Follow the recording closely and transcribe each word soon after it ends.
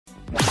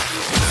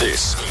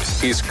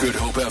This is Good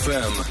Hope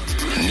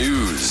FM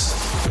News.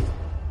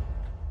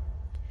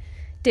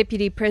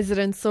 Deputy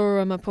President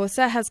Cyril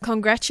Ramaphosa has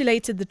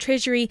congratulated the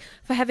Treasury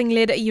for having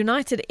led a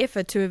united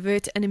effort to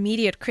avert an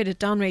immediate credit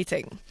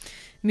downrating.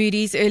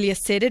 Moody's earlier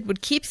said it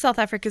would keep South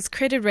Africa's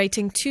credit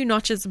rating 2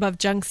 notches above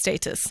junk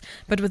status,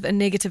 but with a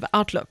negative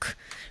outlook.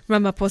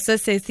 Ramaphosa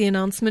says the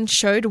announcement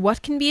showed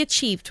what can be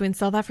achieved when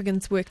South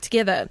Africans work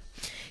together.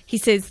 He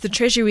says the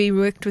Treasury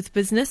worked with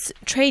business,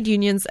 trade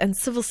unions and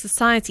civil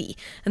society,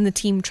 and the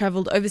team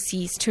travelled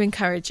overseas to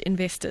encourage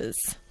investors.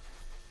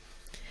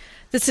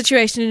 The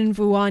situation in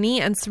Vuwani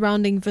and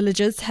surrounding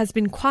villages has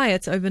been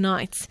quiet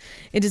overnight.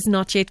 It is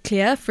not yet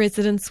clear if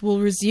residents will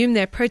resume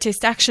their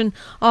protest action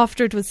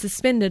after it was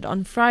suspended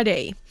on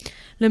Friday.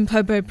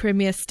 Limpopo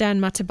Premier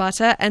Stan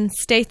Matebata and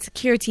State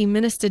Security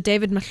Minister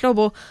David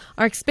Mahlobo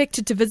are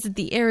expected to visit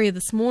the area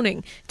this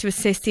morning to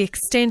assess the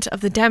extent of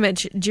the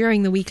damage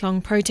during the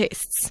week-long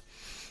protests.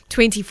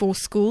 24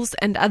 schools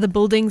and other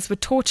buildings were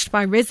torched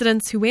by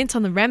residents who went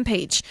on the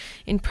rampage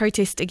in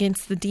protest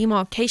against the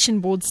Demarcation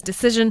Board's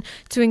decision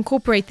to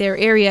incorporate their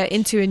area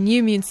into a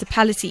new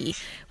municipality.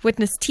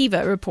 Witness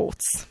Tiva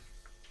reports.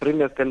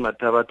 Premier Stan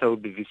Matebata will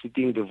be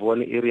visiting the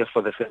Vuwani area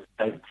for the first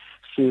time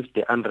since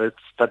the unrest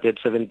started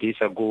 7 days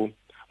ago.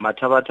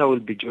 Matebata will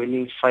be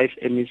joining 5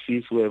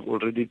 MECs who have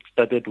already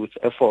started with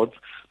efforts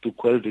to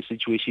quell the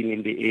situation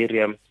in the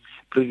area.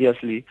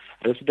 Previously,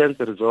 residents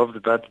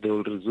resolved that they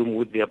will resume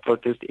with their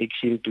protest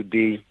action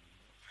today.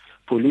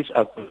 Police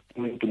are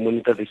continuing to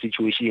monitor the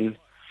situation.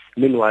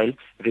 Meanwhile,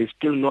 there is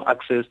still no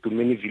access to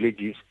many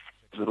villages.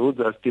 The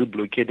roads are still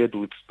blockaded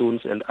with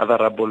stones and other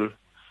rubble.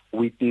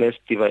 Witness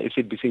Tiva,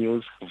 SABC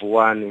News,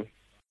 Vuwani.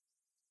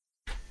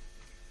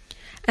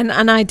 An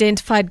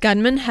unidentified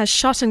gunman has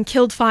shot and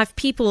killed 5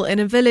 people in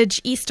a village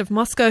east of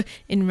Moscow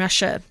in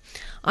Russia.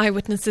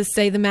 Eyewitnesses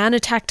say the man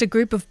attacked a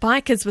group of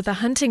bikers with a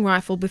hunting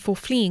rifle before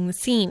fleeing the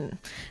scene.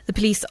 The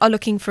police are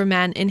looking for a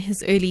man in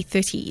his early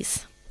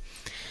 30s.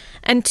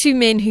 And 2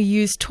 men who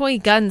used toy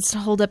guns to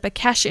hold up a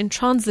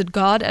cash-in-transit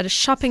guard at a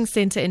shopping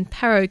centre in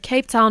Parow,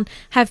 Cape Town,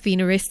 have been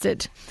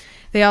arrested.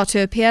 They are to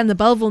appear in the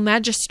Belleville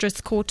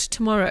Magistrates Court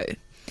tomorrow.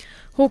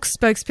 Hawks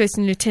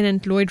spokesperson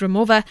Lieutenant Lloyd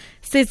Ramova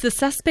says the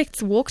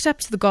suspects walked up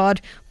to the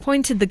guard,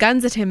 pointed the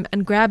guns at him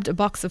and grabbed a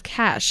box of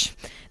cash.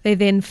 They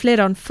then fled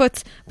on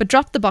foot but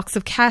dropped the box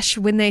of cash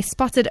when they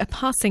spotted a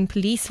passing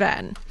police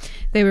van.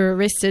 They were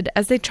arrested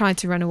as they tried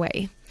to run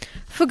away.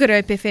 For Good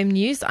Hope FM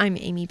News, I'm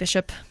Amy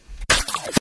Bishop.